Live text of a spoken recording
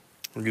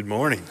Well, good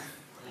morning.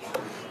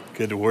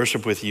 Good to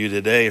worship with you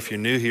today. If you're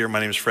new here,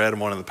 my name is Fred. I'm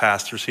one of the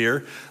pastors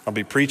here. I'll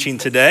be preaching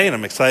today, and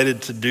I'm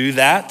excited to do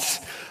that.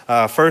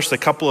 First, a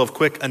couple of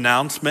quick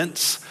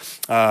announcements.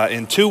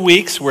 In 2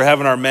 weeks, we're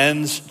having our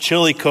men's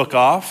chili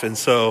cook-off, and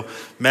so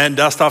men,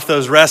 dust off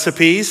those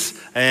recipes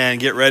and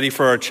get ready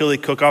for our chili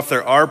cook-off.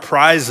 There are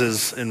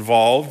prizes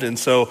involved, and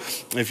so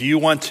if you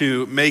want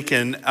to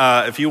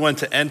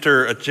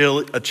enter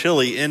a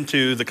chili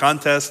into the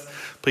contest,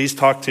 please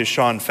talk to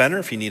Sean Fenner.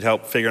 If you need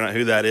help figuring out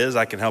who that is,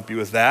 I can help you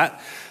with that.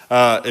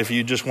 If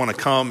you just want to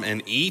come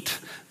and eat,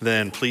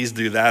 then please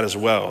do that as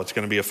well. It's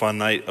going to be a fun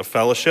night of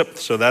fellowship.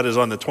 So that is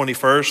on the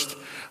 21st,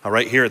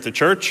 right here at the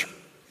church.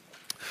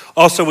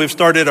 Also, we've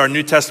started our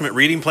New Testament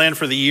reading plan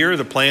for the year.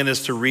 The plan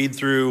is to read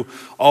through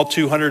all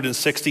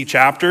 260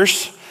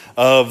 chapters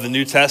of the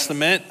New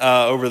Testament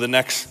over the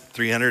next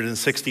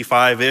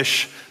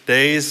 365-ish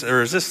days.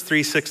 Or is this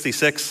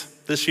 366?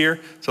 This year?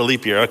 It's a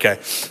leap year, okay.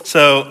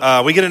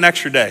 So we get an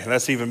extra day,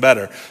 that's even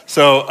better.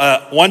 So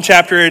one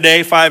chapter a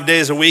day, 5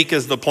 days a week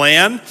is the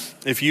plan.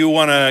 If you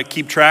want to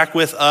keep track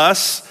with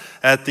us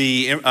at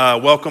the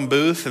welcome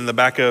booth in the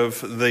back of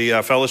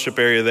the fellowship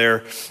area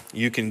there,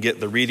 you can get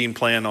the reading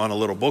plan on a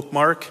little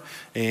bookmark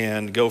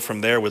and go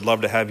from there. We'd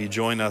love to have you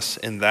join us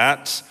in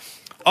that.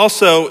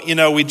 Also,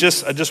 I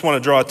just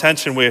want to draw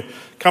attention. We're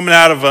coming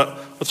out of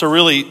what's a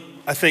really,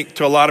 I think,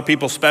 to a lot of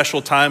people,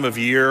 special time of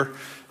year.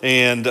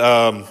 And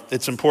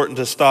it's important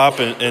to stop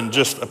and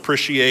just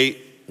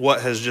appreciate what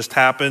has just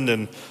happened.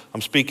 And I'm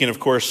speaking, of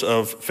course,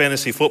 of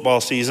fantasy football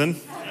season.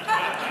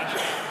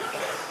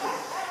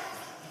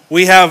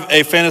 We have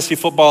a fantasy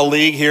football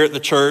league here at the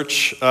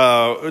church.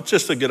 It's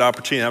just a good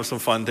opportunity to have some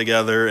fun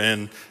together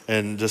and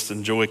just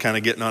enjoy kind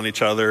of getting on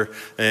each other.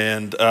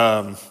 And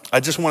I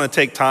just want to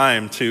take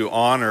time to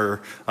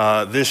honor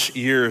this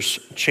year's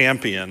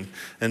champion.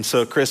 And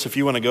so, Chris, if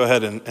you want to go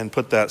ahead and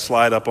put that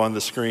slide up on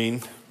the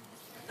screen.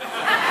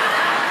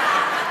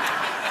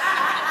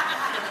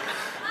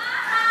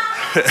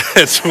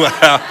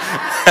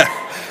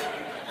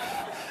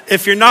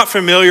 If you're not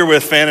familiar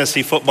with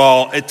fantasy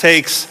football, it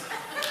takes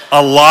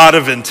a lot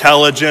of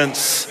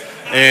intelligence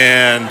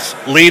and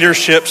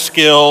leadership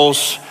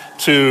skills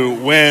to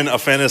win a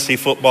fantasy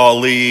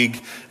football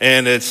league,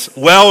 and it's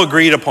well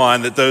agreed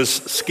upon that those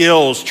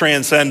skills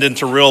transcend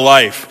into real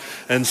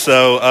life. And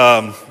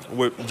so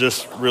we're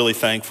just really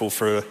thankful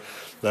for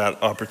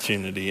that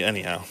opportunity.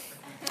 Anyhow,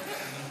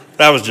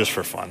 that was just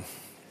for fun.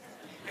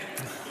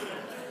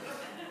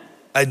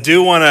 I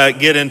want to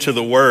get into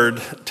the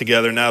Word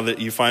together now that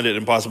you find it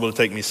impossible to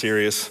take me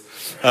serious.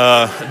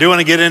 I do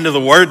want to get into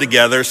the Word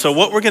together. So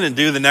what we're going to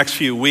do the next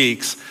few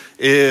weeks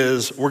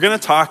is we're going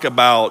to talk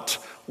about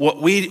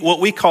what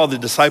we call the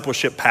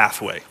discipleship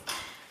pathway.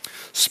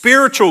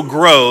 Spiritual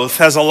growth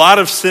has a lot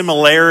of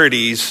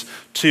similarities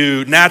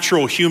to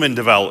natural human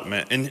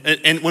development.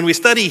 And when we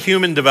study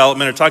human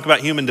development or talk about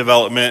human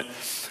development,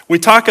 we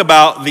talk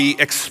about the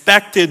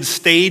expected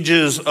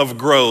stages of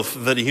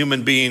growth that a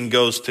human being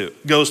goes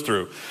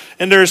through.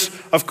 And there's,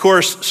 of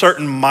course,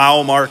 certain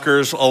mile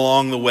markers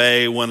along the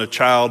way when a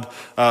child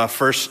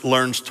first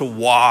learns to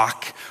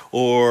walk,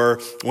 or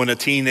when a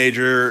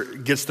teenager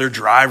gets their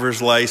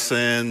driver's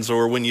license,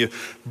 or when you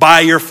buy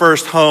your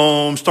first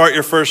home, start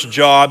your first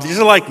job. These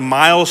are like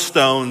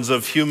milestones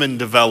of human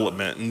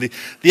development. And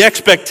the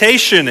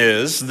expectation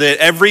is that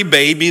every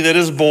baby that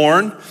is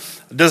born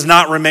does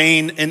not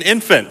remain an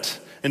infant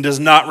and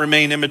does not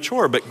remain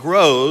immature, but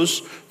grows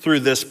through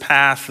this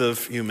path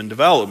of human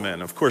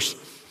development. Of course,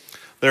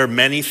 there are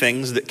many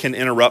things that can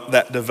interrupt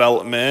that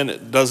development.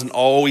 It doesn't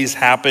always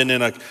happen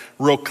in a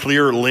real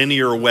clear,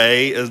 linear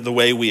way as the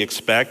way we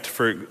expect.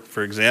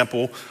 For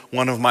example,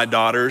 one of my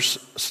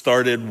daughters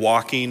started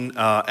walking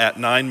at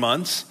 9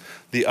 months.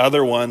 The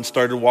other one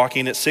started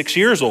walking at 6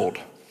 years old.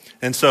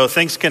 And so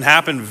things can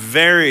happen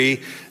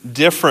very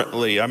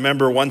differently. I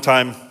remember one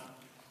time,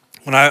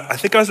 when I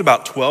think I was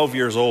about 12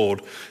 years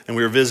old, and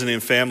we were visiting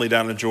family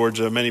down in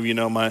Georgia. Many of you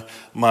know my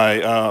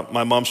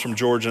mom's from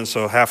Georgia, and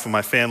so half of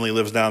my family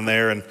lives down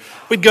there. And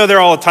we'd go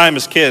there all the time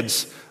as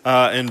kids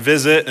and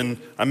visit. And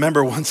I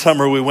remember one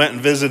summer we went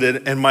and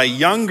visited, and my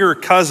younger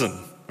cousin,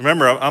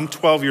 remember I'm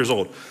 12 years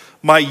old,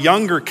 my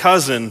younger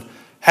cousin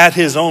had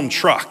his own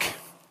truck,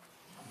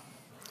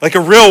 like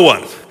a real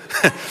one.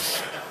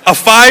 A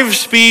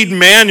 5-speed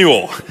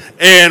manual,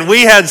 and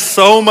we had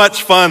so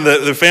much fun.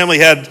 The family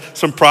had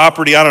some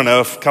property, I don't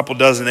know, a couple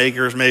dozen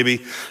acres maybe,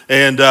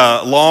 and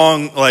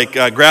long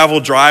gravel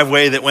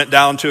driveway that went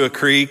down to a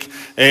creek,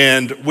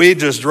 and we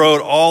just drove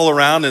all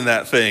around in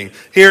that thing.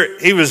 Here,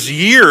 he was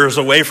years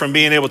away from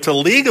being able to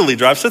legally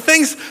drive, so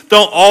things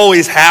don't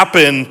always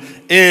happen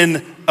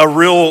in a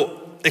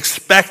real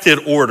expected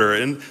order,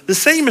 and the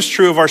same is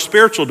true of our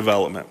spiritual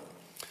development.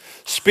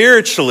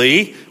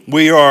 Spiritually,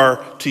 we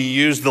are to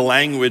use the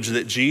language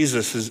that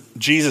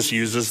Jesus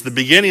uses. The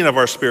beginning of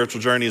our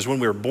spiritual journey is when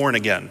we were born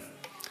again.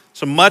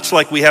 So much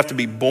like we have to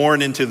be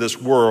born into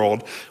this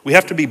world, we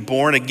have to be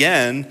born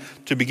again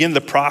to begin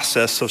the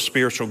process of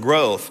spiritual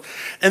growth.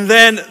 And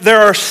then there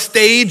are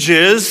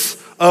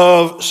stages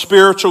of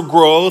spiritual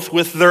growth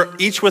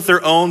each with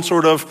their own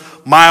sort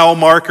of mile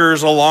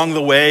markers along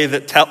the way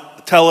that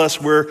tell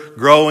us we're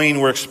growing,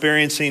 we're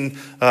experiencing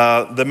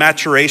the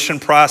maturation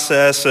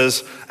process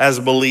as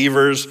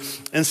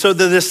believers. And so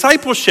the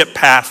discipleship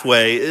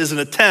pathway is an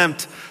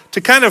attempt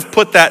to kind of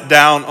put that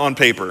down on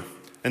paper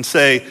and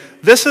say,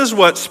 this is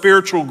what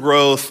spiritual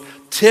growth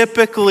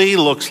typically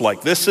looks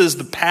like. This is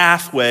the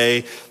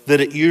pathway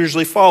that it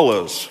usually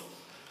follows.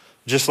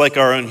 Just like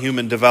our own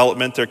human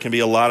development, there can be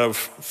a lot of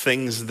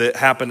things that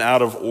happen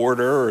out of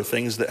order or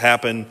things that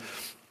happen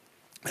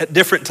at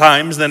different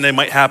times than they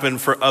might happen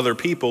for other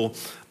people.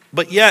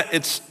 But yet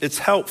it's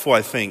helpful,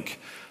 I think,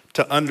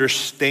 to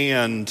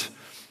understand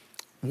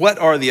what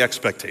are the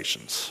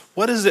expectations?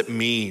 What does it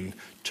mean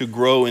to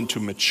grow into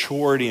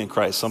maturity in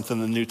Christ,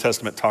 something the New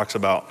Testament talks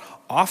about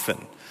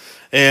often.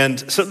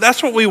 And so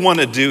that's what we want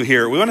to do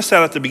here. We want to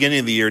start at the beginning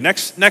of the year.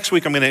 Next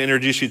week, I'm going to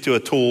introduce you to a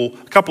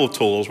couple of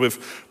tools.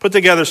 We've put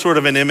together sort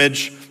of an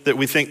image that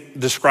we think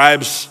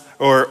describes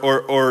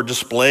or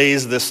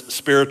displays this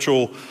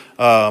spiritual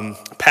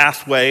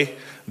pathway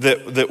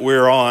that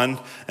we're on.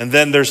 And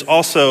then there's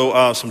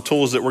also some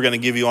tools that we're going to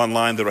give you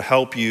online that will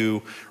help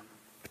you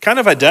kind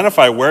of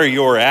identify where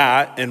you're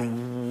at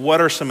and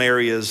what are some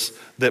areas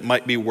that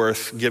might be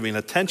worth giving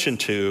attention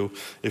to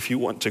if you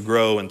want to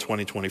grow in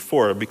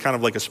 2024. It'd be kind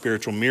of like a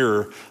spiritual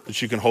mirror that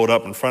you can hold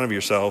up in front of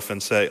yourself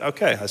and say,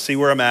 okay, I see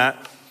where I'm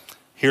at.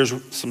 Here's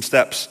some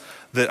steps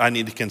that I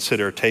need to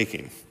consider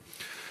taking.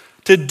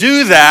 To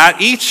do that,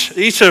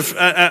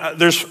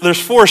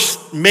 there's four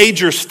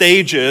major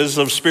stages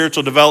of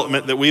spiritual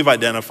development that we've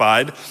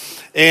identified,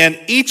 and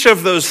each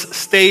of those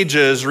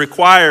stages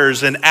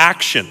requires an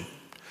action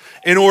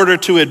in order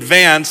to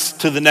advance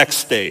to the next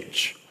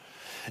stage.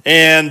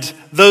 And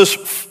those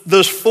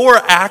four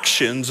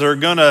actions are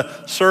going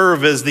to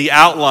serve as the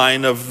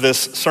outline of this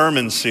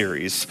sermon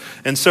series.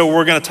 And so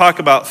we're going to talk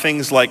about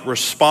things like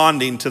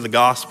responding to the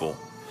gospel.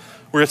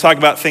 We're going to talk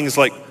about things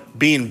like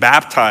being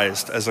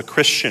baptized as a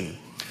Christian.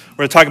 We're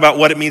going to talk about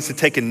what it means to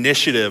take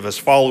initiative as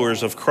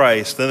followers of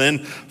Christ. And then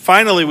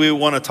finally, we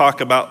want to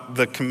talk about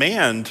the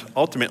command,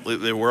 ultimately,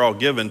 that we're all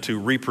given to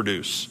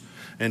reproduce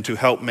and to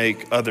help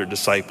make other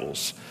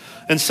disciples.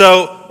 And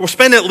so we'll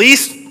spend at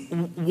least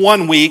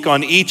 1 week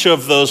on each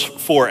of those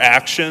four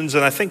actions,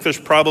 and I think there's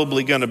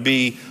probably going to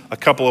be a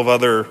couple of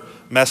other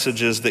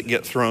messages that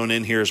get thrown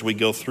in here as we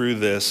go through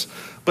this.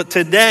 But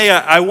today,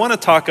 I want to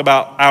talk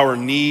about our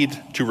need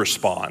to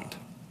respond.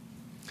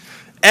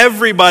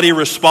 Everybody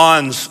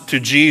responds to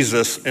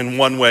Jesus in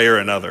one way or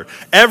another.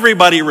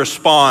 Everybody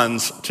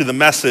responds to the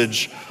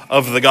message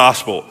of the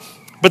gospel.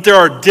 But there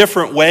are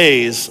different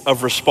ways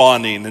of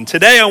responding. And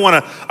today I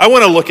want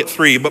to look at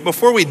three. But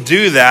before we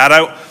do that,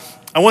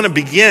 I want to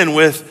begin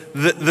with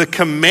the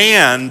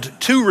command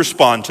to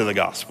respond to the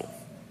gospel.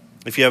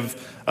 If you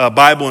have a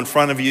Bible in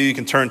front of you, you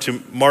can turn to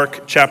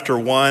Mark chapter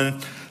 1.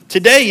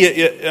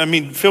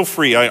 Today, feel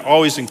free. I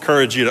always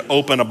encourage you to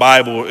open a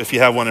Bible if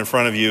you have one in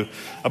front of you.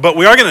 But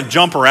we are going to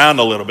jump around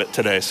a little bit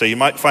today, so you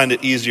might find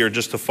it easier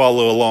just to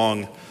follow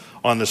along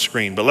on the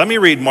screen. But let me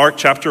read Mark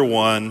chapter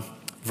 1,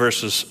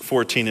 verses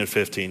 14 and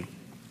 15.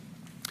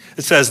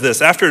 It says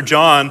this: After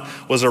John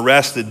was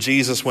arrested,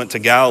 Jesus went to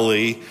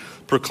Galilee,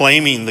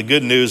 proclaiming the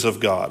good news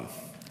of God.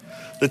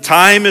 The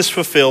time is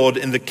fulfilled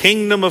and the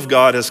kingdom of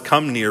God has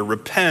come near.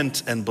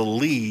 Repent and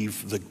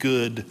believe the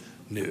good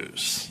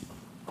news.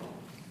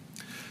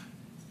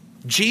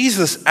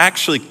 Jesus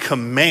actually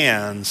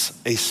commands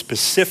a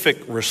specific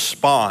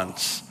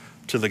response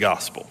to the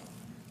gospel.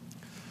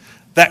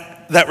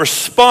 That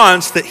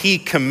response that he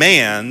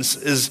commands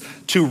is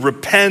to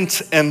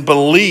repent and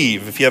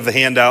believe. If you have the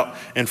handout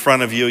in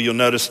front of you, you'll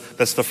notice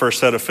that's the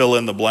first set of fill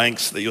in the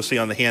blanks that you'll see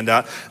on the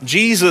handout.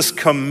 Jesus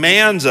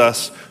commands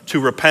us to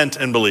repent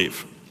and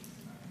believe.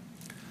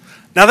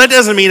 Now that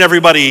doesn't mean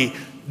everybody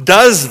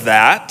does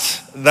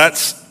that.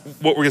 That's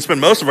what we're going to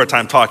spend most of our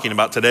time talking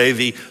about today,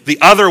 the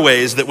other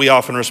ways that we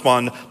often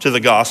respond to the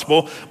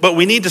gospel. But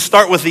we need to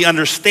start with the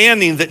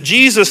understanding that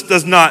Jesus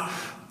does not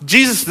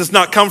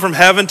come from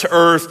heaven to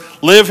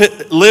earth, live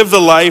the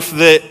life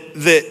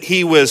that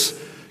he was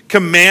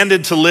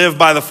commanded to live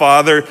by the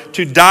Father,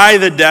 to die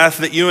the death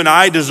that you and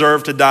I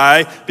deserve to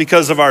die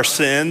because of our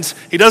sins.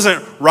 He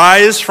doesn't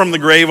rise from the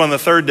grave on the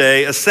third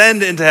day,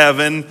 ascend into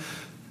heaven,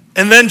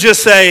 and then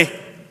just say,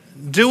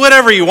 do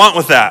whatever you want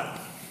with that.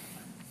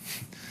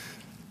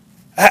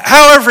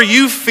 However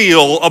you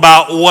feel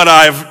about what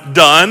I've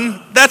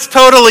done, that's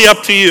totally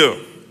up to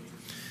you.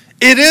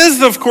 It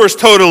is, of course,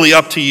 totally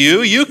up to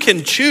you. You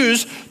can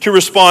choose to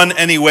respond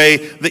any way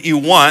that you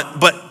want,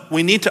 but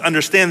we need to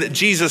understand that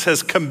Jesus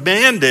has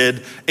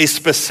commanded a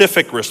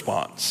specific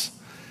response.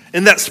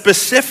 And that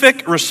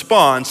specific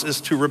response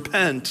is to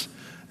repent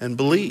and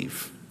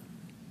believe.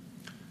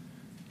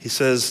 He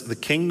says, the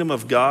kingdom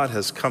of God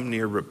has come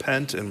near.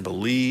 Repent and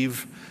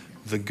believe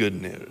the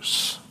good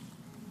news.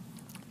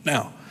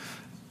 Now,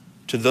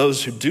 to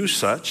those who do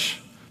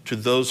such, to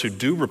those who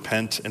do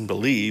repent and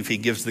believe, he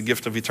gives the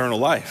gift of eternal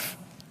life.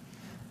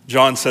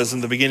 John says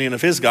in the beginning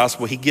of his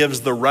gospel, he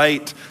gives the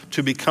right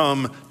to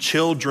become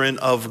children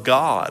of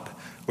God.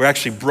 We're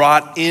actually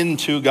brought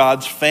into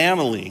God's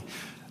family.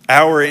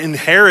 Our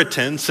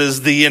inheritance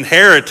is the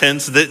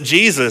inheritance that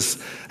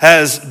Jesus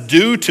has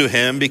due to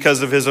him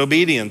because of his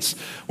obedience.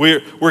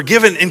 We're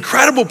given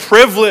incredible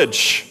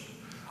privilege.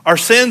 Our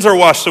sins are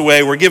washed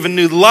away. We're given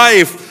new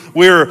life.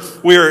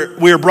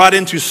 We're brought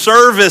into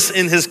service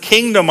in his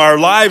kingdom. Our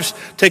lives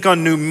take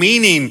on new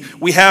meaning.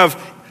 We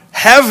have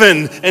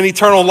heaven and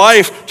eternal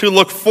life to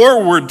look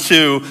forward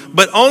to,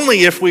 but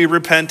only if we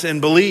repent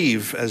and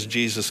believe as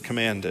Jesus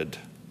commanded.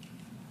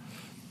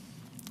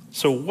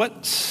 So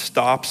what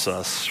stops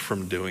us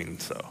from doing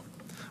so?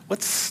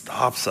 What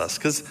stops us?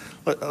 Because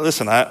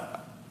listen,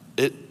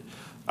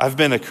 I've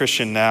been a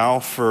Christian now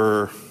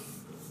for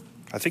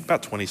I think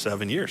about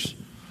 27 years,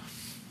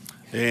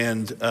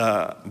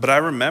 but I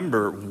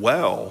remember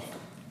well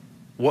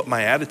what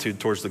my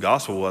attitude towards the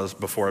gospel was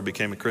before I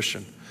became a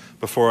Christian,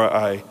 before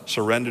I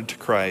surrendered to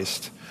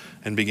Christ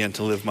and began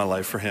to live my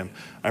life for him.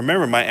 I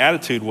remember my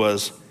attitude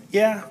was,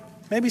 yeah,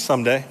 maybe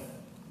someday.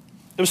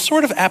 It was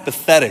sort of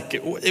apathetic.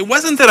 It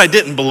wasn't that I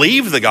didn't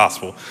believe the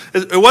gospel.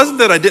 It wasn't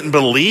that I didn't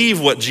believe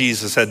what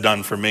Jesus had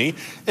done for me.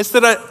 It's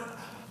that I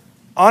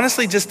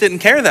honestly just didn't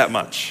care that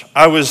much.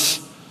 I was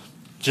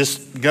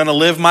just going to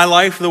live my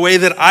life the way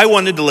that I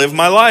wanted to live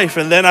my life.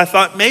 And then I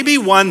thought maybe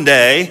one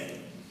day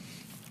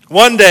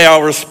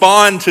I'll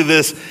respond to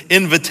this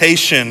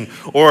invitation,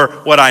 or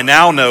what I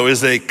now know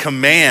is a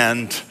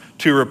command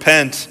to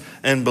repent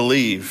and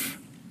believe.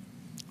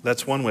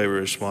 That's one way we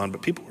respond,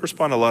 but people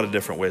respond a lot of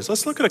different ways.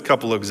 Let's look at a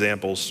couple of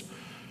examples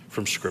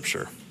from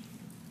Scripture.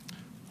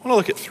 I want to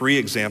look at 3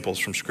 examples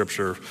from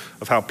Scripture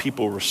of how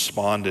people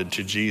responded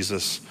to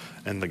Jesus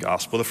and the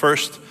gospel. The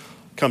first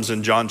comes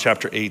in John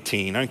chapter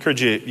 18. I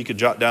encourage you could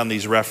jot down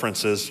these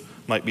references.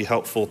 Might be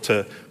helpful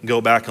to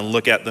go back and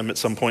look at them at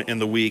some point in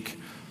the week,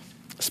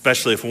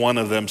 especially if one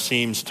of them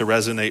seems to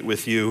resonate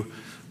with you.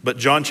 But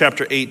John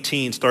chapter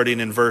 18, starting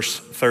in verse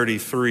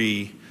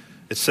 33,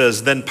 it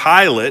says, "Then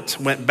Pilate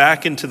went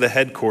back into the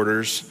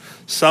headquarters,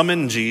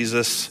 summoned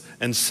Jesus,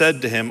 and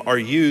said to him, 'Are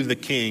you the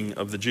king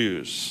of the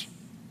Jews?'"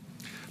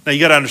 Now you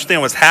got to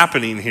understand what's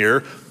happening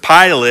here.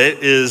 Pilate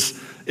is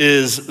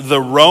the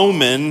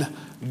Roman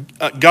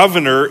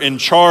governor in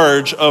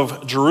charge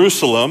of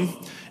Jerusalem,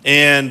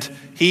 and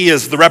he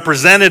is the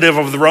representative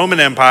of the Roman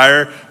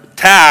Empire,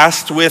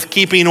 tasked with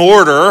keeping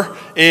order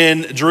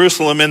in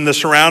Jerusalem and the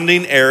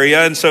surrounding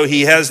area. And so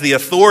he has the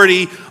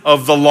authority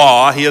of the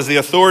law. He has the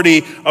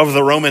authority of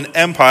the Roman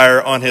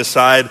Empire on his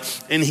side.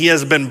 And he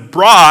has been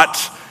brought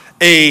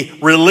a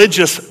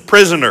religious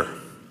prisoner.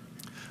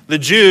 The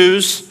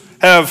Jews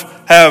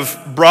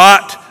have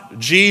brought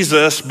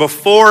Jesus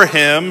before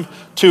him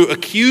to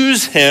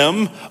accuse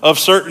him of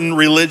certain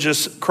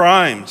religious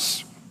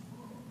crimes.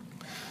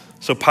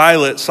 So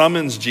Pilate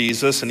summons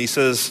Jesus and he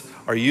says,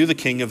 "Are you the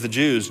king of the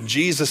Jews?"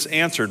 Jesus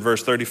answered,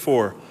 verse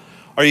 34,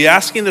 "Are you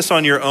asking this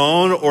on your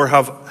own, or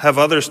have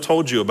others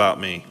told you about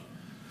me?"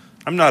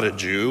 "I'm not a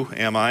Jew,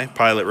 am I?"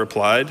 Pilate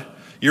replied.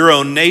 "Your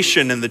own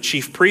nation and the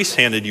chief priests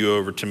handed you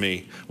over to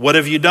me. What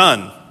have you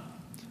done?"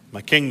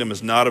 "My kingdom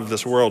is not of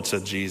this world,"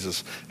 said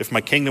Jesus. "If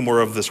my kingdom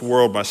were of this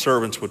world, my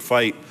servants would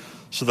fight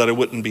so that it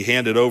wouldn't be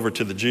handed over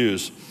to the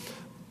Jews.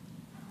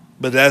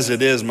 But as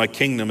it is, my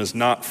kingdom is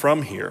not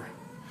from here."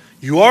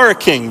 "You are a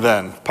king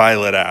then?"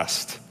 Pilate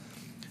asked.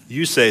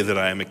 "You say that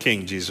I am a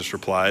king," Jesus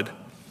replied.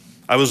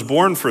 "I was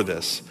born for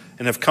this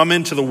and have come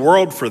into the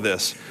world for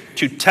this,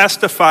 to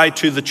testify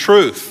to the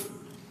truth.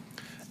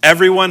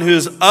 Everyone who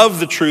is of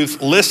the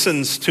truth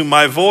listens to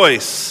my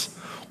voice."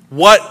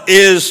 "What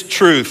is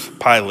truth?"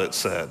 Pilate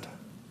said.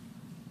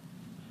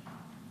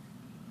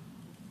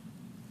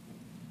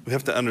 We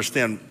have to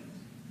understand,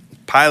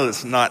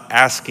 Pilate's not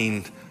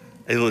asking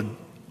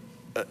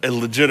a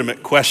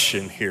legitimate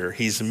question here.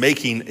 He's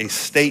making a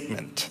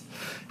statement.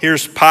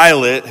 Here's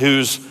Pilate,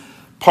 who's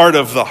part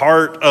of the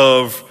heart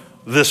of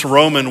this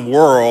Roman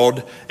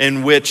world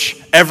in which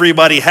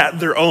everybody had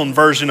their own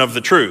version of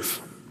the truth.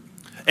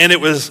 And it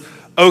was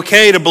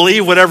okay to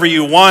believe whatever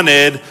you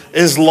wanted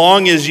as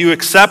long as you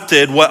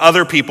accepted what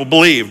other people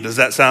believed. Does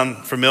that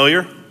sound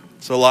familiar?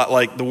 It's a lot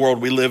like the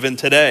world we live in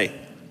today.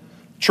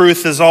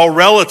 Truth is all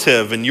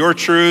relative, and your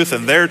truth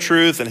and their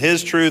truth and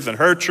his truth and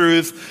her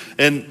truth,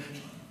 and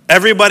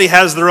everybody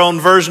has their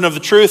own version of the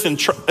truth, and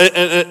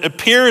it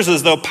appears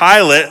as though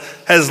Pilate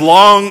has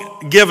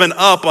long given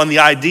up on the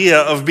idea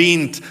of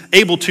being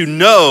able to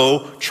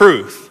know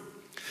truth.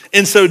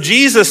 And so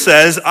Jesus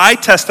says, "I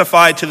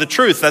testify to the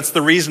truth. That's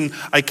the reason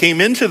I came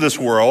into this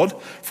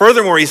world."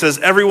 Furthermore, he says,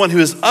 "Everyone who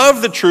is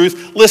of the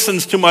truth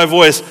listens to my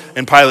voice."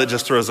 And Pilate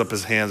just throws up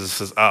his hands and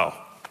says, "Oh,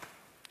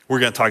 we're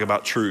going to talk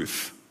about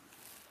truth."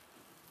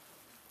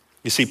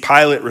 You see,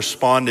 Pilate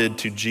responded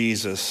to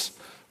Jesus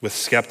with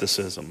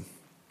skepticism.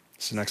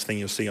 It's the next thing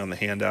you'll see on the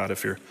handout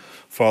if you're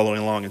following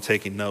along and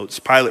taking notes.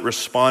 Pilate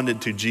responded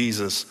to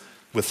Jesus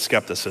with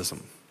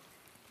skepticism.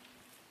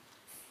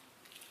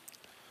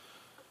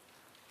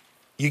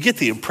 you get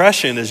the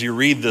impression as you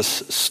read this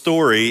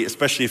story,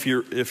 especially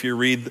if you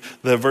read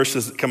the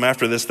verses that come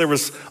after this, there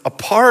was a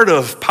part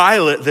of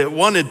Pilate that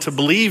wanted to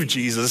believe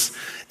Jesus,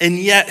 and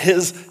yet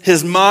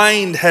his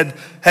mind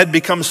had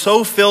become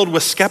so filled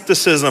with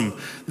skepticism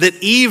that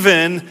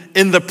even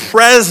in the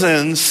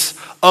presence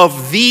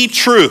of the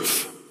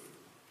truth,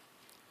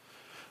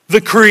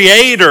 the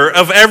creator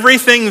of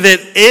everything that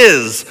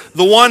is,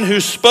 the one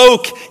who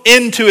spoke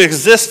into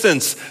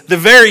existence, the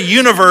very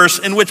universe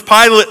in which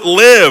Pilate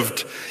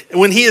lived,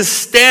 when he is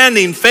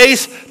standing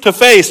face to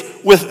face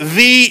with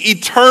the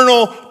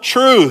eternal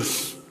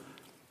truth,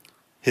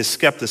 his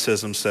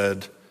skepticism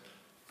said,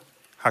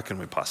 how can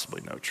we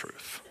possibly know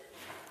truth?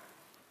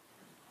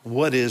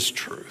 What is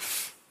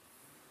truth?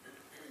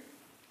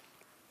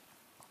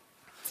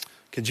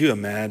 Could you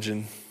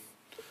imagine?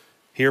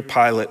 Here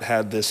Pilate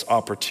had this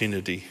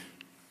opportunity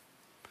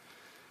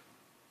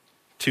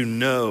to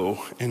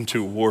know and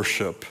to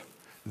worship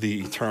the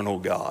eternal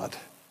God.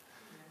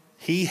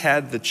 He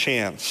had the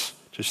chance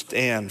to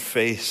stand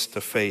face to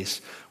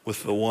face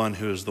with the one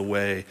who is the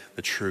way,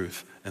 the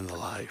truth, and the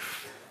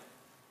life.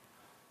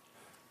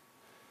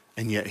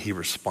 And yet he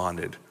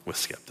responded with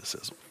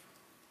skepticism.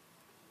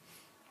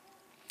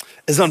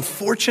 As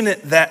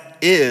unfortunate that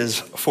is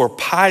for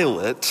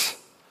Pilate,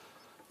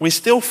 we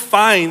still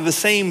find the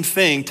same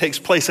thing takes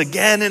place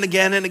again and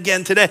again and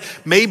again today.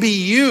 Maybe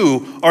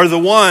you are the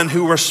one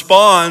who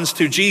responds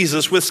to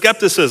Jesus with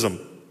skepticism.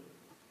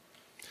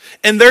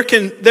 And there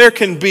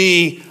can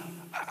be,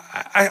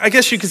 I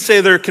guess you could say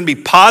there can be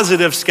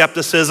positive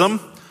skepticism.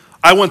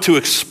 I want to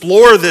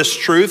explore this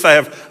truth. I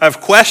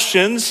have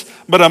questions,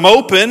 but I'm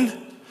open.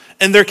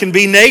 And there can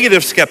be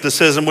negative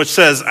skepticism, which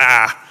says,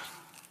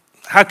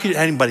 how could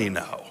anybody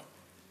know?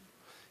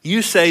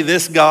 You say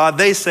this God,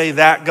 they say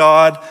that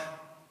God.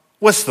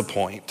 What's the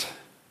point?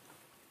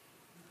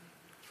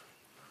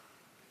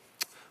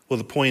 Well,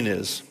 the point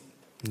is,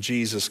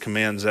 Jesus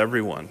commands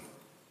everyone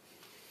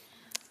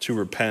to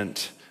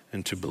repent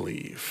and to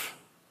believe.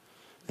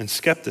 And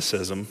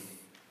skepticism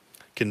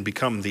can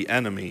become the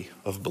enemy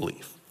of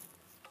belief.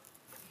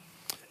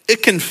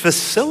 It can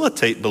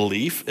facilitate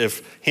belief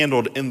if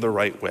handled in the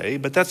right way,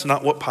 but that's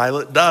not what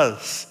Pilate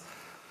does.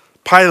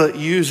 Pilate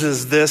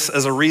uses this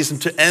as a reason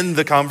to end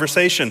the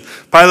conversation.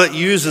 Pilate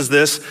uses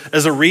this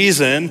as a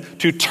reason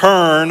to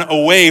turn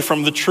away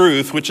from the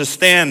truth which is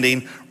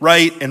standing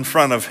right in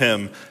front of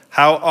him.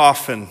 How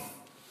often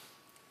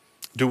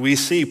do we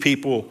see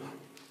people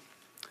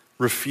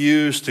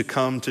refuse to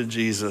come to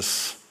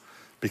Jesus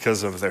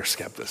because of their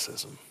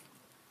skepticism?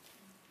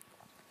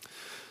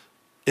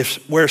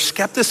 Where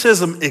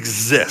skepticism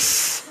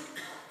exists,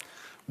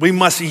 we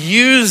must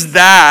use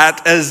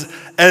that as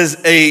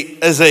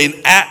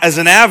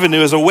an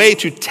avenue, as a way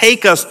to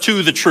take us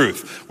to the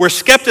truth. Where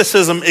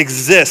skepticism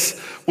exists,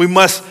 we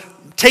must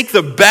take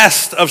the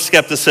best of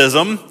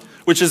skepticism,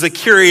 which is a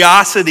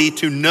curiosity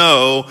to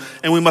know,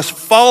 and we must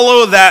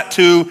follow that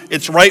to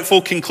its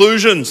rightful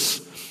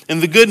conclusions.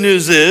 And the good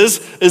news is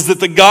that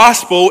the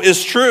gospel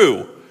is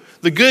true.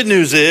 The good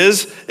news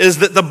is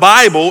that the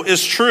Bible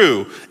is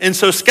true. And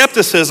so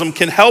skepticism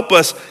can help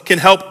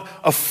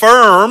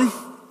affirm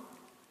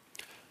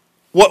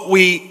what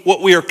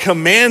we are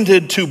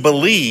commanded to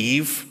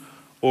believe,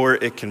 or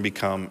it can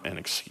become an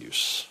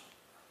excuse.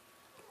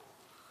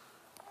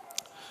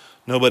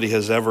 Nobody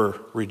has ever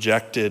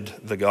rejected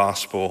the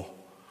gospel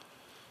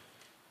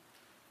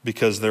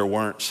because there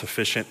weren't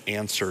sufficient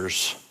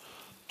answers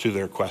to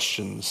their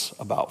questions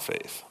about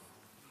faith.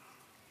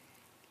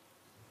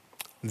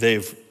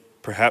 They've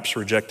perhaps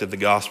rejected the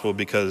gospel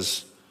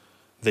because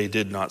they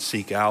did not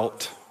seek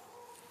out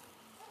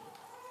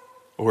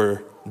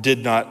or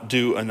did not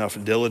do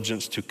enough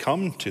diligence to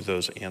come to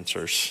those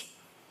answers.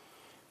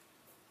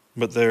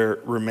 But there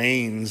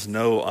remains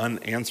no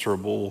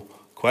unanswerable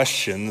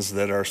questions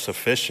that are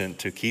sufficient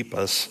to keep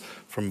us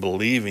from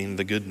believing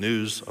the good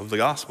news of the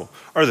gospel.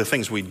 Are there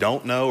things we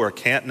don't know or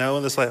can't know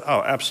in this life?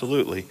 Oh,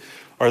 absolutely.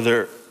 Are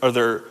there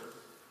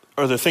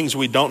things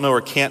we don't know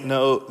or can't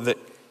know that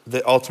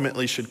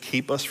ultimately should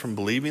keep us from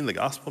believing the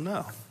gospel?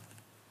 No.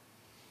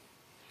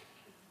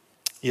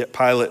 Yet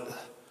Pilate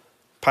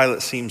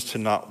seems to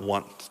not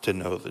want to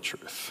know the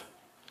truth.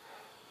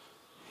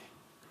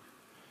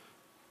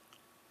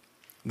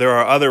 There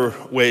are other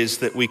ways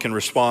that we can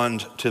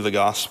respond to the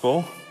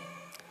gospel.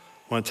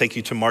 I want to take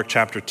you to Mark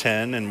chapter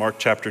 10. In Mark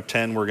chapter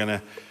 10, we're going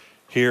to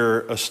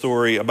hear a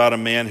story about a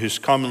man who's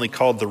commonly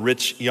called the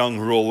rich young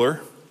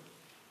ruler.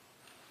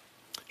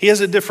 He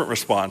has a different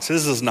response.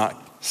 This is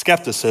not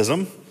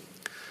skepticism.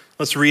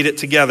 Let's read it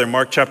together.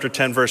 Mark chapter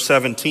 10, verse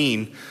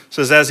 17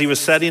 says, as he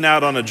was setting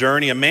out on a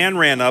journey, a man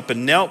ran up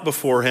and knelt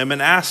before him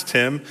and asked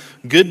him,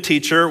 good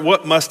teacher,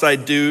 what must I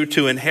do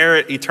to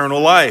inherit eternal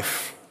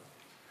life?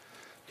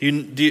 Do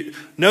you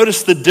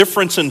notice the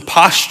difference in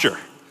posture?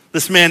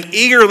 This man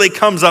eagerly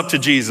comes up to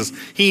Jesus.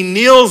 He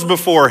kneels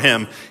before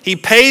him. He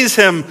pays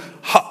him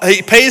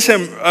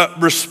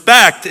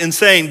respect in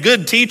saying,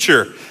 good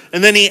teacher.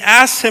 And then he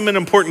asks him an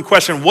important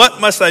question. What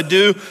must I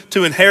do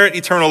to inherit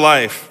eternal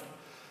life?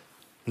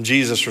 And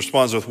Jesus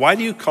responds with, why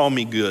do you call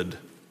me good?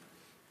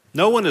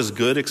 No one is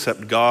good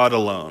except God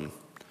alone.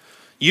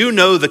 You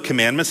know the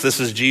commandments. This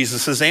is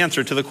Jesus'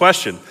 answer to the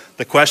question.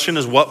 The question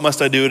is, what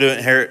must I do to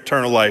inherit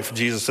eternal life?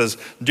 Jesus says,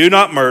 do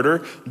not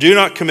murder, do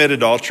not commit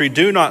adultery,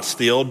 do not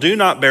steal, do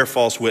not bear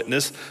false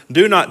witness,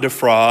 do not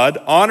defraud,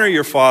 honor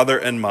your father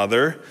and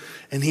mother.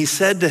 And he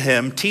said to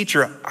him,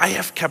 Teacher, I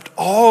have kept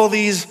all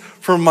these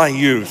from my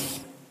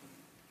youth.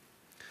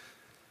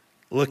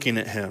 Looking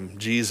at him,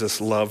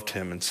 Jesus loved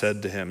him and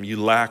said to him, you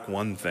lack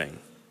one thing.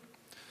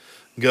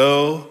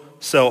 Go,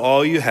 sell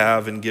all you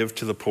have and give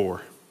to the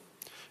poor,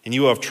 and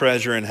you will have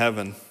treasure in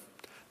heaven.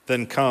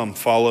 Then come,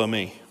 follow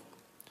me.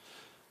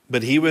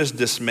 But he was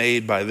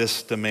dismayed by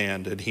this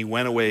demand, and he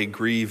went away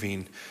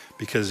grieving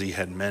because he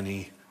had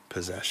many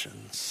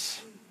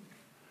possessions.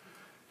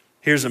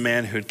 Here's a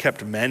man who had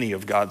kept many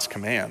of God's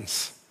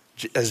commands.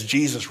 As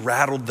Jesus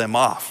rattled them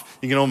off,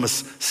 you can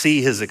almost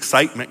see his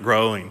excitement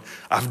growing.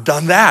 I've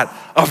done that.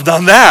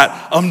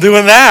 I'm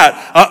doing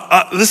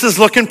that. This is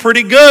looking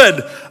pretty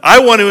good. I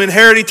want to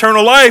inherit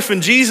eternal life.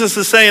 And Jesus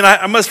is saying,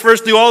 I must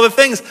first do all the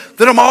things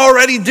that I'm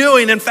already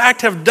doing, in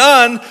fact, have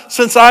done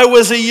since I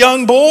was a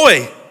young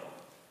boy.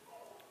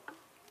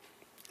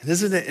 And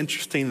isn't it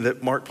interesting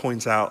that Mark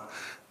points out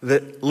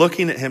that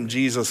looking at him,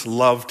 Jesus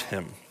loved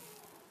him.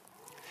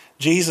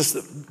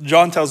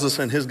 John tells us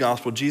in his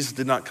gospel, Jesus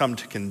did not come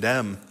to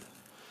condemn.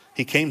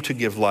 He came to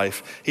give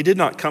life. He did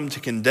not come to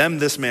condemn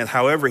this man.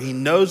 However, he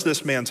knows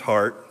this man's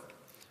heart,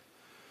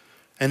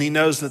 and he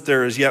knows that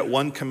there is yet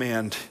one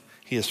command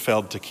he has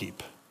failed to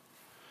keep.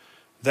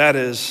 That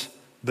is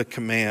the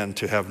command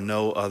to have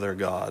no other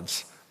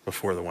gods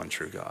before the one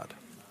true God.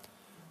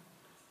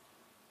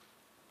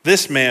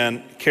 This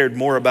man cared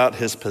more about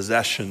his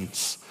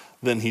possessions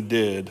than he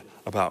did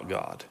about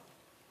God.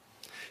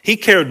 He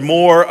cared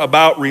more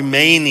about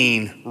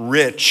remaining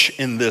rich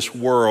in this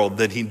world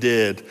than he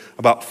did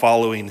about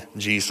following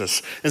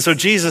Jesus. And so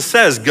Jesus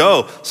says,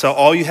 go, sell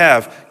all you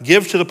have,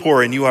 give to the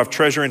poor, and you have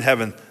treasure in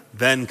heaven.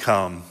 Then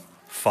come,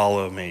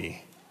 follow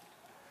me.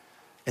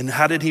 And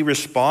how did he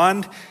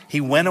respond?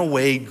 He went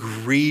away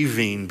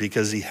grieving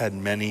because he had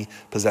many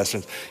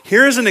possessions.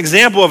 Here's an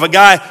example of a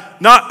guy,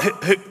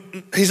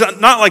 he's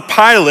not like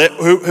Pilate,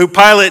 who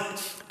Pilate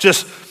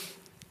just,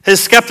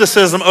 his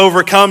skepticism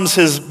overcomes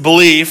his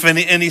belief, and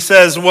he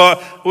says,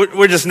 well,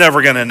 we're just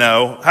never going to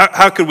know.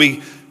 How could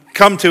we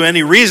come to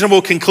any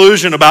reasonable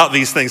conclusion about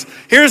these things?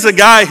 Here's a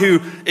guy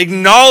who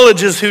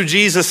acknowledges who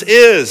Jesus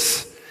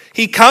is.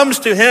 He comes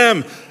to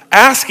him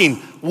asking,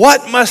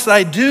 what must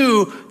I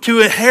do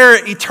to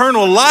inherit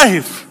eternal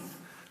life?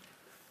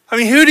 I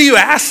mean, who do you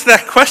ask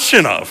that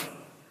question of?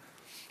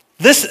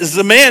 This is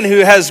the man who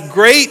has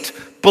great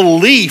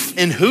belief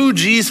in who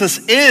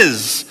Jesus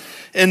is.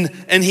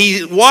 And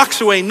he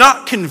walks away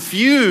not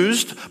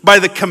confused by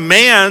the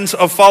commands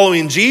of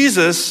following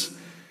Jesus.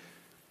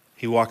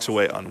 He walks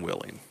away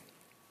unwilling.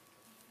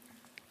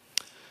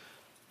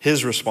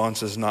 His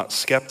response is not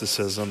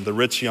skepticism. The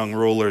rich young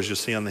ruler, as you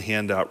see on the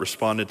handout,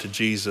 responded to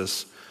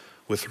Jesus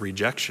with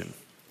rejection.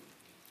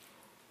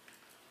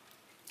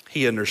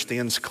 He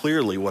understands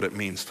clearly what it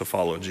means to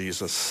follow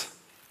Jesus.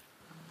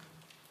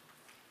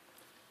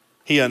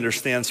 He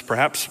understands,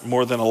 perhaps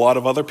more than a lot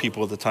of other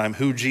people at the time,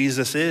 who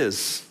Jesus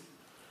is.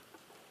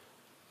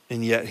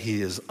 And yet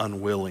he is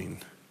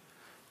unwilling.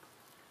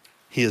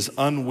 He is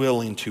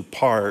unwilling to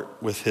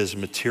part with his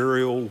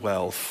material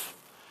wealth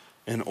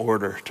in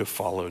order to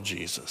follow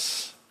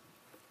Jesus.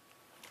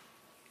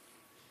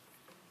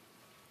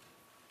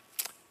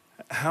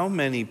 How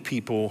many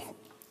people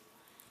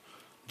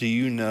do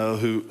you know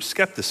who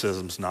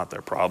skepticism's not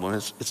their problem?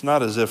 It's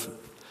not as if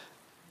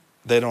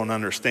they don't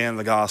understand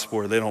the gospel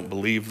or they don't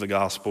believe the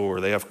gospel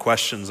or they have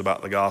questions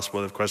about the gospel,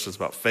 they have questions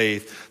about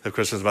faith, they have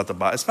questions about the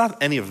Bible. It's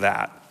not any of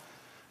that.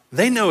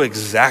 They know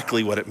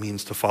exactly what it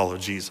means to follow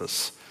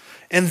Jesus.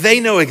 And they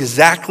know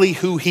exactly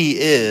who he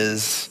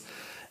is,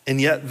 and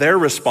yet their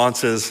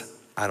response is,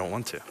 I don't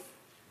want to.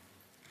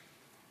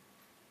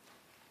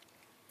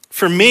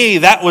 For me,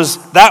 that was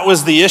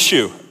the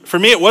issue. For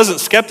me, it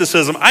wasn't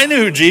skepticism. I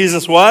knew who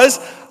Jesus was.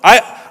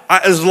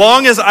 As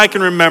long as I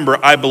can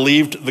remember, I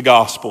believed the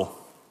gospel.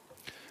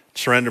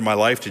 Surrender my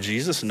life to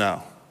Jesus?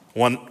 No.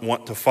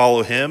 Want to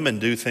follow him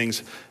and do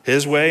things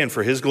his way and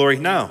for his glory?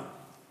 No.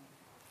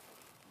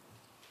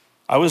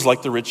 I was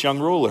like the rich young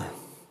ruler,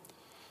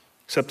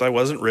 except I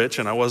wasn't rich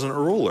and I wasn't a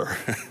ruler.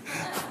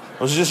 I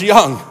was just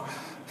young.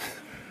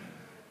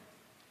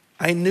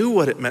 I knew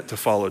what it meant to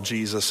follow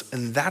Jesus,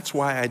 and that's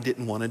why I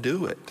didn't want to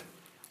do it.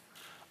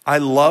 I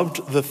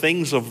loved the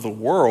things of the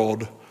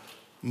world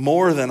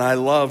more than I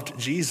loved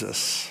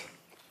Jesus.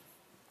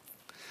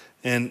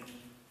 And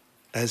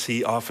as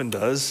he often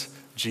does,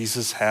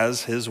 Jesus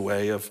has his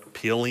way of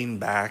peeling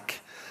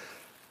back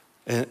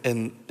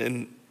and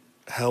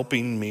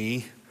helping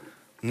me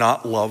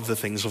not love the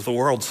things of the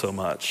world so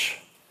much.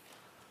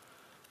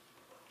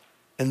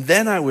 And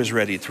then I was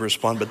ready to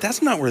respond, but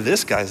that's not where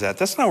this guy's at.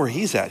 That's not where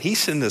he's at.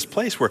 He's in this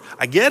place where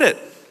I get it.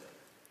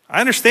 I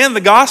understand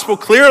the gospel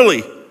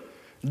clearly.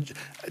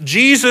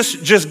 Jesus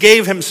just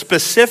gave him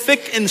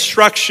specific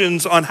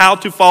instructions on how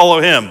to follow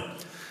him.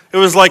 It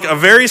was like a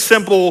very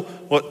simple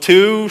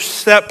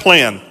two-step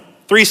plan.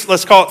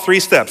 Let's call it 3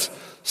 steps.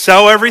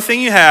 Sell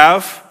everything you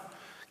have,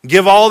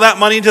 give all that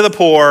money to the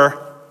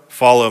poor,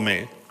 follow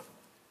me.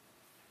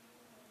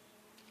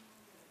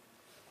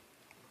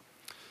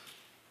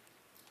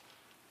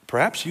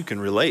 Perhaps you can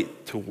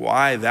relate to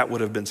why that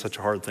would have been such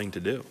a hard thing to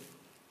do.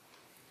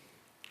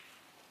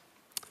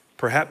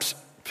 Perhaps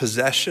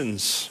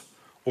possessions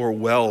or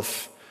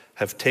wealth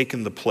have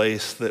taken the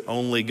place that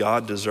only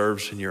God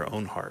deserves in your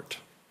own heart.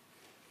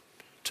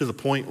 To the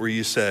point where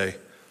you say,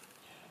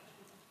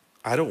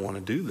 I don't want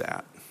to do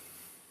that.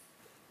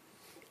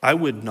 I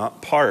would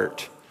not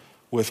part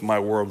with my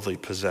worldly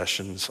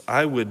possessions.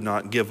 I would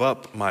not give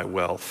up my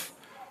wealth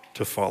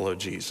to follow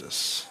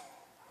Jesus.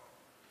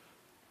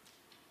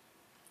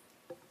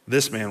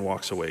 This man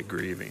walks away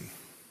grieving.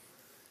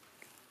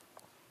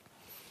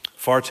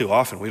 Far too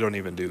often, we don't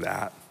even do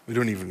that. We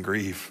don't even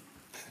grieve.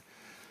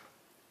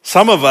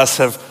 Some of us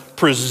have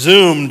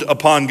presumed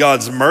upon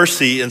God's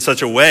mercy in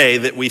such a way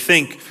that we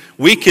think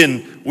we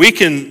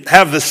can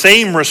have the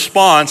same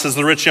response as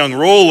the rich young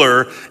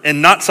ruler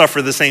and not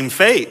suffer the same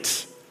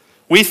fate.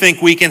 We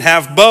think we can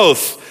have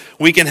both.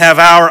 We can have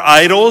our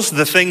idols,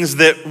 the things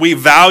that we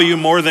value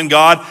more than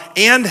God,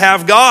 and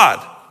have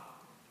God.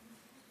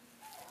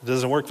 It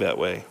doesn't work that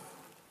way.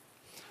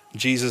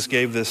 Jesus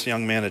gave this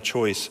young man a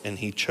choice, and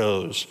he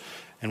chose.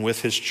 And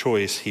with his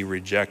choice, he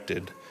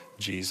rejected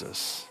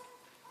Jesus.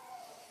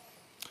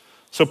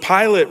 So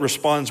Pilate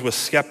responds with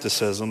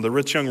skepticism. The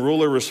rich young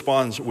ruler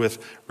responds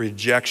with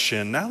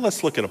rejection. Now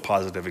let's look at a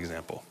positive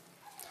example.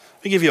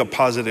 Let me give you a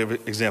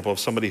positive example of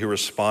somebody who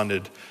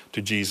responded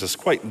to Jesus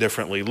quite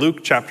differently. Luke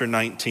chapter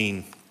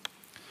 19.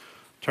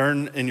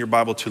 Turn in your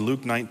Bible to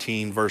Luke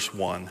 19, verse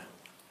 1.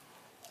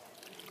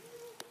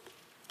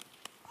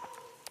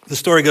 The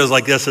story goes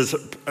like this. It's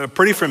a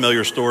pretty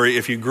familiar story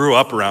if you grew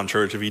up around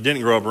church. If you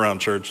didn't grow up around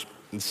church,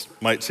 this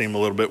might seem a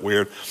little bit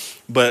weird.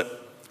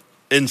 But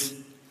in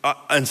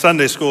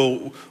Sunday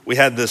school, we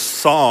had this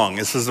song.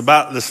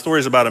 This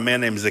story is about a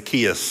man named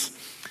Zacchaeus.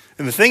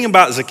 And the thing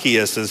about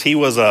Zacchaeus is he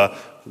was a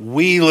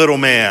wee little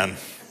man.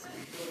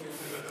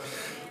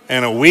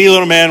 And a wee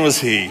little man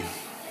was he.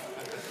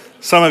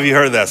 Some of you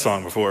heard that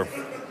song before.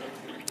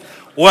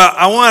 Well,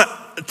 I want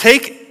to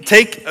take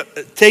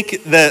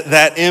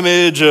that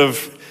image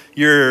of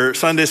your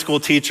Sunday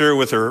school teacher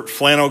with her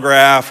flannel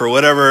graph or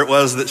whatever it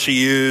was that she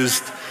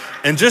used,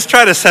 and just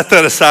try to set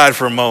that aside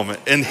for a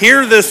moment and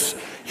hear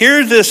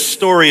this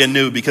story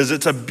anew, because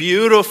it's a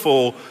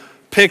beautiful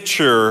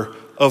picture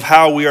of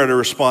how we are to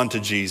respond to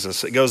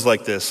Jesus. It goes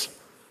like this.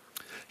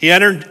 He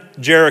entered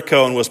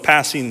Jericho and was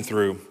passing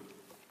through.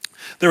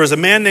 There was a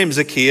man named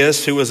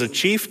Zacchaeus who was a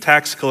chief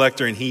tax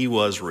collector, and he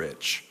was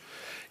rich.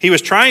 He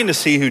was trying to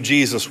see who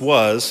Jesus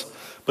was,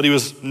 but he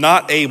was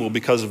not able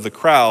because of the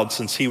crowd,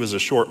 since he was a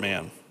short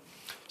man.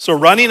 So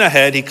running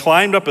ahead, he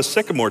climbed up a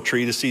sycamore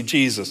tree to see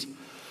Jesus,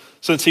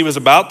 since he was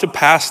about to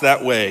pass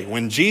that way.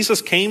 When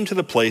Jesus came to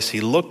the place, he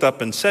looked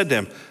up and said to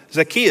him,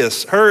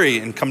 Zacchaeus, hurry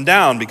and come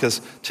down,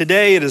 because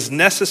today it is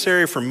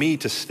necessary for me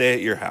to stay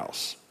at your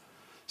house.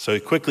 So he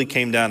quickly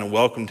came down and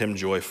welcomed him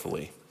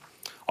joyfully.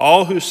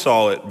 All who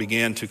saw it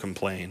began to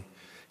complain,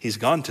 he's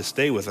gone to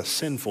stay with a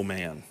sinful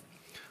man.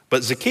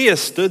 But Zacchaeus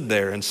stood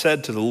there and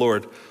said to the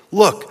Lord,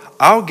 look,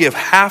 I'll give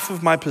half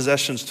of my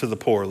possessions to the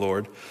poor,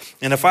 Lord.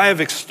 And if I have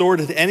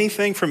extorted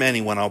anything from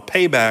anyone, I'll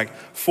pay back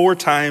 4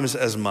 times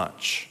as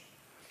much.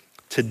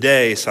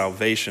 Today,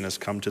 salvation has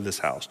come to this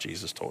house,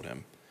 Jesus told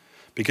him,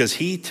 because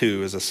he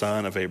too is a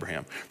son of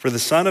Abraham. For the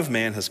Son of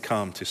Man has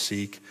come to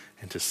seek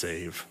and to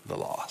save the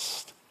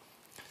lost.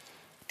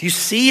 Do you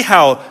see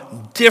how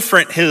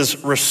different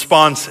his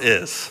response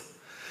is?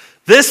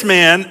 This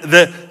man,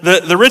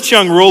 the rich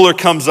young ruler,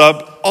 comes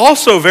up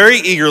also very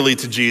eagerly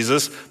to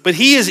Jesus, but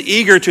he is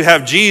eager to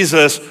have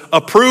Jesus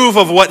approve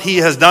of what he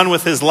has done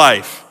with his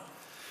life.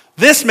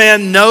 This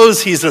man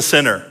knows he's a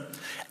sinner.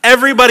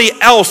 Everybody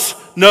else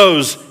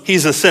knows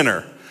he's a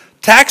sinner.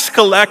 Tax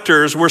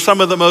collectors were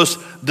some of the most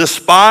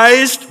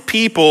despised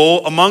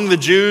people among the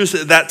Jews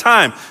at that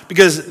time,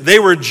 because they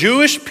were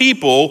Jewish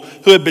people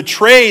who had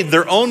betrayed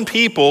their own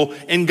people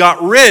and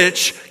got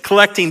rich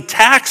collecting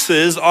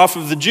taxes off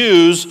of the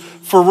Jews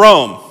for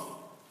Rome.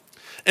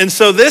 And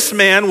so this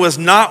man was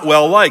not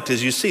well liked.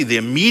 As you see, the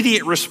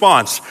immediate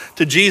response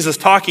to Jesus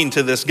talking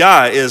to this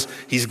guy is,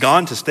 he's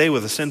gone to stay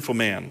with a sinful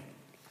man.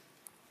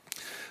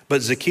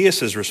 But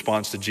Zacchaeus'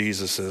 response to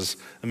Jesus is,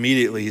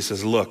 immediately he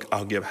says, look,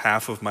 I'll give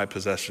half of my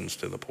possessions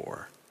to the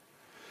poor.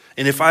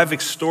 And if I've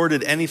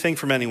extorted anything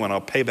from anyone,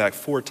 I'll pay back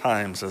 4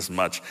 times as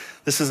much.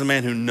 This is a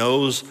man who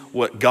knows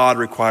what God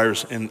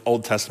requires in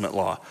Old Testament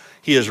law.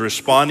 He is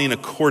responding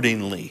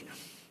accordingly.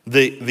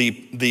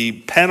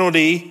 The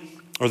penalty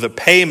or the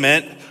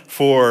payment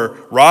for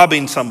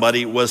robbing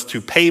somebody was to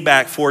pay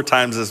back 4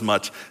 times as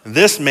much.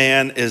 This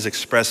man is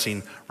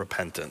expressing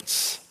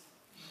repentance.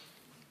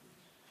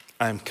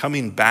 I'm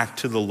coming back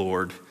to the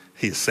Lord,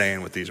 he's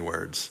saying with these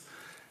words.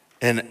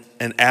 And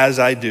as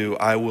I do,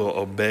 I will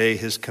obey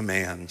his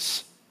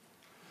commands.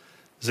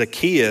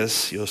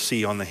 Zacchaeus, you'll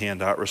see on the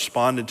handout,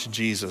 responded to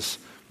Jesus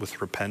with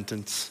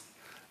repentance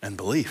and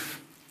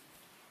belief.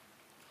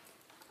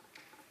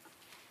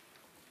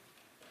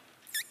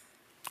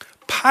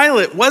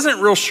 Pilate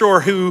wasn't real sure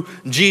who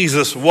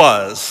Jesus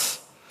was.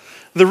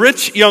 The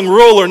rich young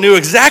ruler knew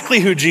exactly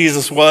who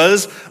Jesus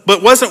was,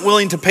 but wasn't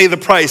willing to pay the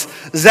price.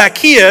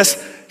 Zacchaeus,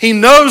 he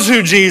knows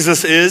who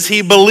Jesus is,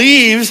 he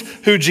believes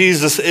who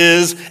Jesus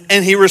is,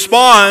 and he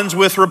responds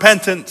with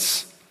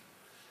repentance.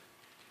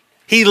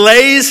 He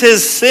lays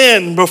his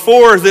sin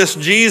before this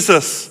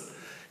Jesus.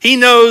 He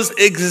knows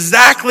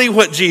exactly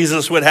what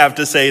Jesus would have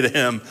to say to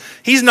him.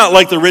 He's not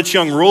like the rich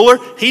young ruler.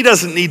 He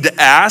doesn't need to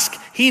ask.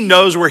 He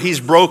knows where he's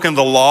broken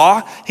the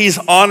law. He's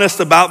honest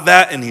about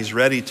that, and he's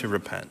ready to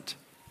repent.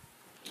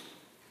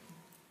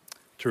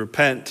 To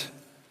repent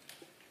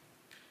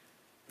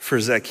for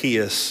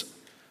Zacchaeus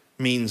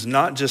means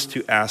not just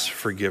to ask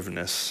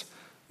forgiveness,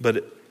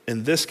 but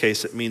in this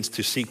case, it means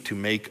to seek to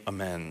make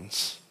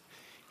amends.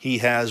 He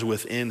has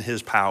within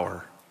his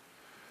power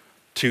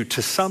to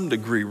some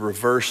degree,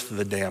 reverse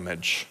the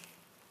damage.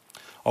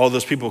 All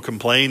those people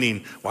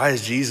complaining, why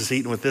is Jesus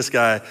eating with this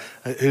guy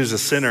who's a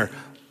sinner?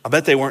 I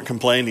bet they weren't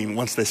complaining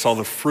once they saw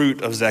the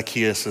fruit of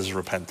Zacchaeus'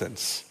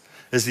 repentance,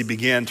 as he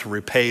began to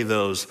repay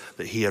those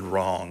that he had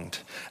wronged,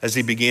 as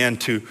he began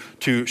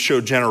to show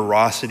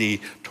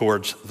generosity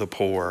towards the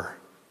poor.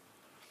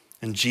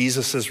 And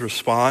Jesus'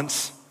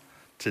 response,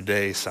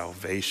 today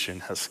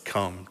salvation has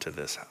come to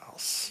this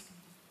house.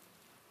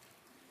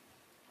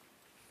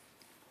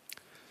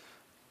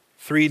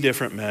 3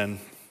 different men,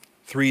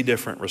 3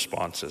 different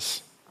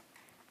responses.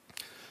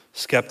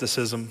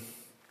 Skepticism,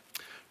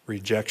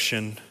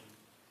 rejection,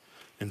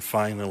 and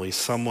finally,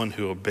 someone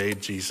who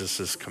obeyed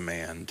Jesus'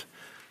 command,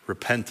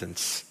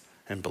 repentance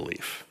and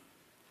belief.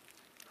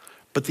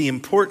 But the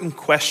important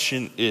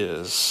question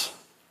is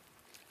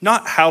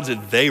not how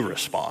did they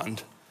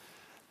respond?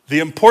 The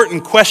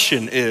important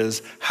question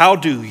is, how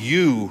do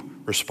you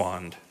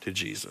respond to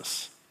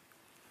Jesus?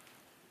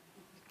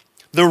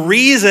 The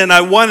reason I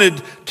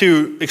wanted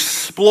to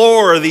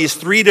explore these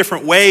 3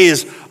 different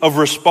ways of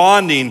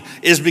responding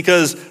is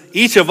because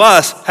each of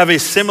us have a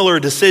similar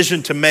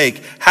decision to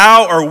make.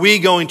 How are we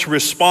going to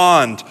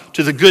respond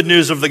to the good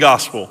news of the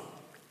gospel?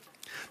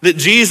 That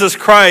Jesus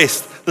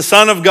Christ, the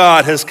Son of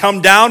God, has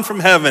come down from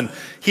heaven.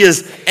 He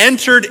has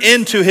entered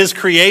into his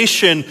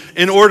creation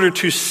in order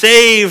to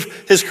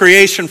save his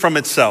creation from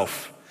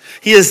itself.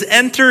 He has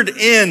entered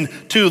in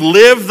to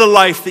live the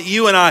life that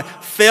you and I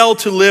fail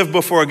to live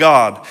before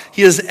God.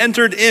 He has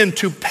entered in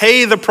to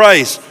pay the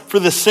price for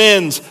the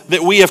sins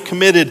that we have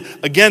committed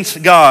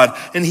against God.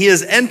 And he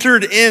has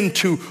entered in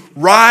to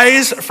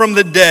rise from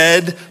the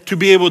dead to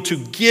be able to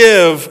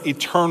give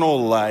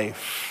eternal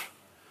life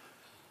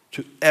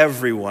to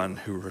everyone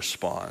who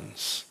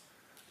responds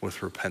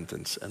with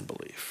repentance and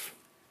belief.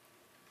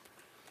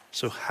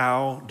 So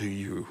how do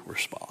you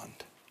respond?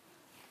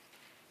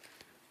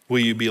 Will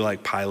you be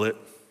like Pilate,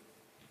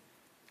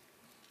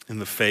 in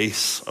the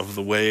face of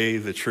the way,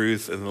 the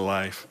truth, and the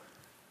life?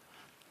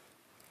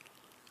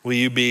 Will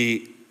you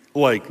be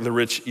like the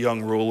rich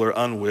young ruler,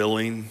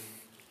 unwilling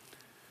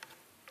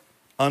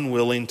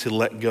to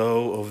let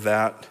go of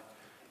that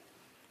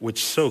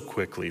which so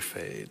quickly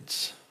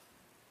fades?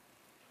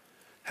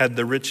 Had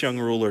the rich young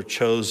ruler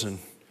chosen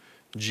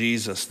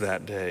Jesus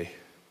that day,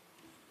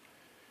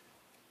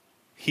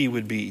 he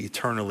would be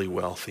eternally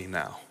wealthy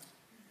now.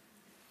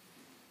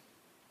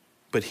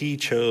 But he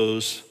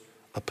chose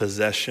a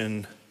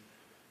possession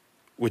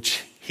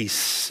which he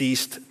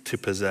ceased to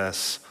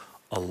possess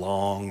a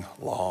long,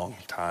 long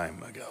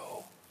time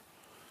ago.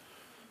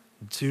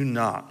 Do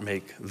not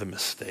make the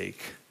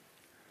mistake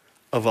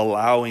of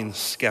allowing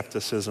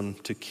skepticism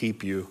to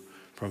keep you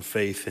from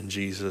faith in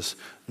Jesus.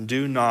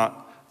 Do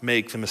not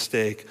make the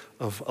mistake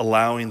of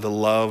allowing the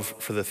love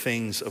for the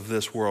things of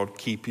this world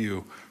keep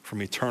you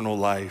from eternal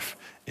life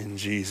in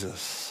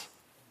Jesus.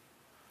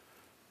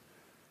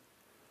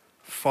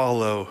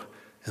 Follow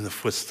in the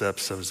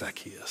footsteps of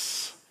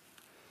Zacchaeus.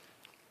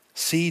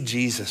 See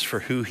Jesus for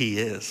who he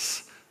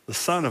is, the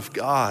Son of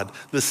God,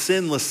 the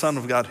sinless Son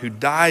of God who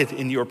died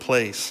in your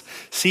place.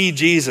 See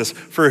Jesus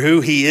for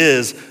who he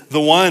is, the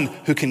one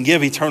who can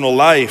give eternal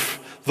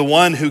life, the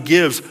one who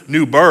gives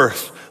new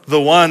birth,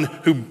 the one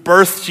who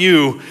birthed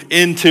you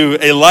into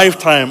a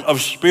lifetime of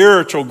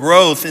spiritual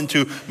growth,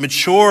 into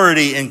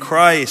maturity in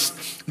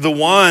Christ, the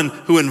one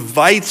who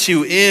invites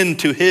you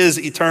into his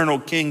eternal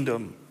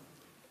kingdom.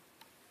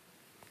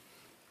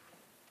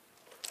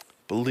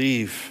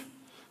 Believe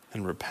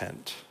and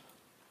repent.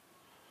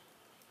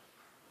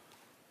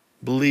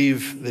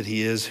 Believe that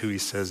he is who he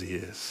says he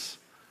is,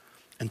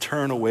 and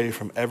turn away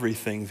from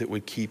everything that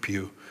would keep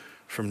you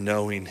from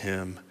knowing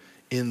him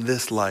in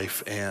this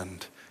life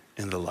and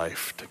in the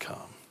life to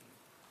come.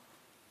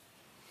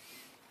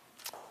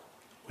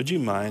 Would you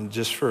mind,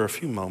 just for a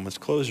few moments,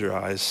 close your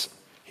eyes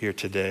here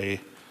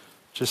today,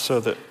 just so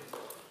that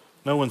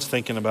no one's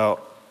thinking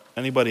about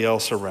anybody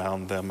else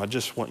around them. I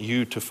just want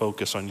you to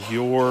focus on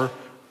your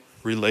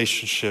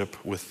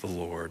relationship with the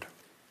Lord.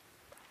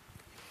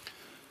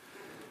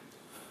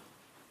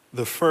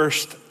 The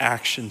first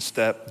action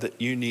step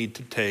that you need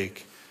to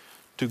take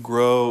to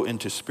grow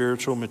into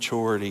spiritual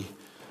maturity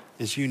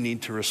is you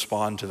need to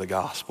respond to the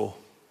gospel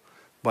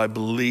by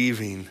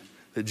believing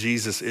that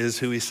Jesus is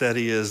who he said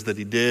he is, that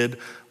he did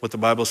what the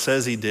Bible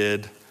says he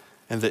did,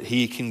 and that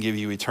he can give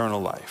you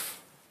eternal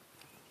life.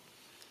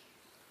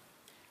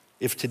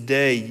 If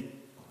today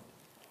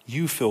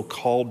you feel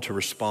called to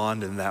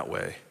respond in that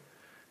way,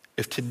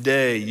 if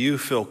today you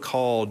feel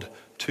called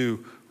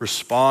to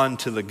respond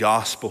to the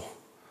gospel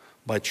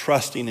by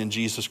trusting in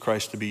Jesus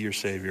Christ to be your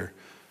Savior,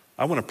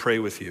 I want to pray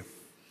with you.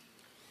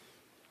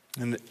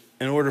 And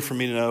in order for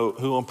me to know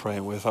who I'm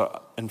praying with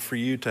and for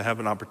you to have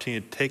an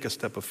opportunity to take a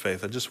step of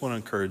faith, I just want to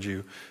encourage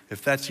you,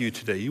 if that's you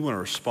today, you want to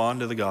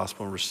respond to the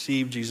gospel and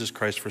receive Jesus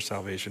Christ for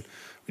salvation,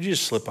 would you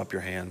just slip up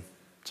your hand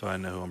so I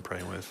know who I'm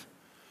praying with?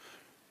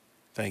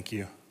 Thank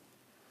you.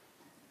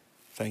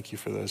 Thank you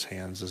for those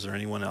hands. Is there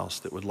anyone else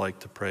that would like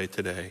to pray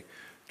today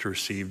to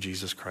receive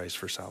Jesus Christ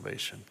for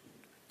salvation?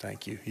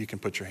 Thank you. You can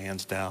put your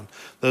hands down.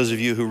 Those of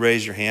you who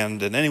raise your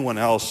hand and anyone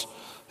else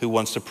who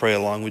wants to pray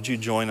along, would you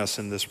join us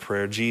in this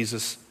prayer?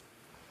 Jesus,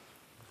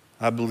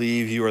 I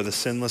believe you are the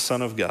sinless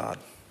Son of God,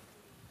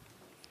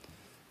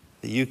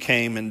 that you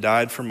came and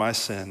died for my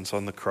sins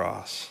on the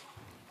cross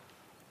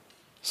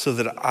so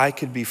that I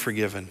could be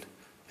forgiven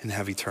and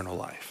have eternal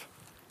life.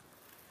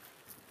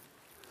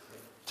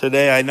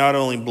 Today, I not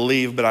only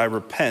believe, but I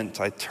repent.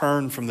 I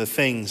turn from the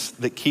things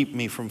that keep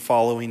me from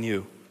following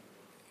you.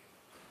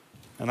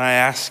 And I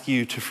ask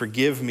you to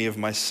forgive me of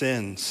my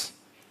sins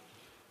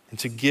and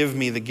to give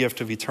me the gift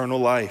of eternal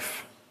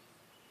life.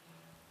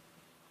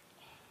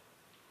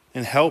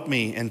 And help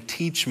me and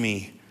teach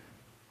me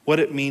what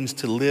it means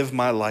to live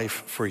my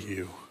life for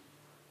you.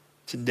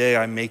 Today,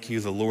 I make you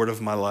the Lord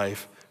of my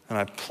life, and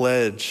I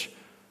pledge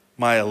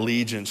my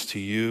allegiance to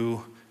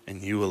you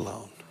and you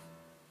alone.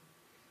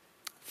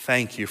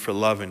 Thank you for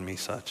loving me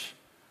such.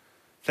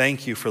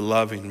 Thank you for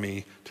loving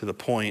me to the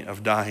point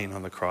of dying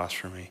on the cross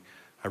for me.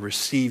 I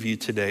receive you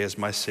today as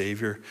my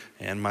Savior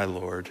and my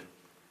Lord.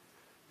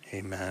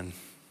 Amen.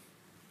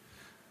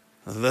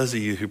 Now, those of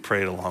you who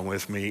prayed along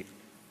with me,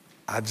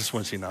 I just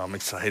want you to know I'm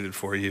excited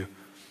for you,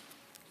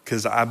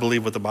 because I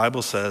believe what the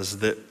Bible says,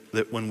 that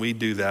when we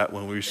do that,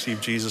 when we receive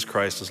Jesus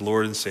Christ as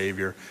Lord and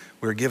Savior,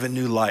 we're given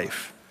new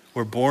life.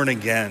 We're born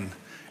again.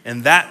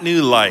 And that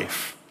new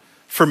life,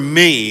 for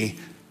me,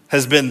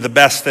 has been the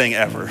best thing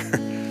ever.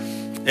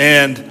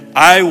 And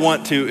I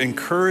want to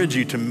encourage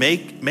you to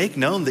make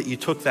known that you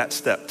took that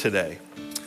step today.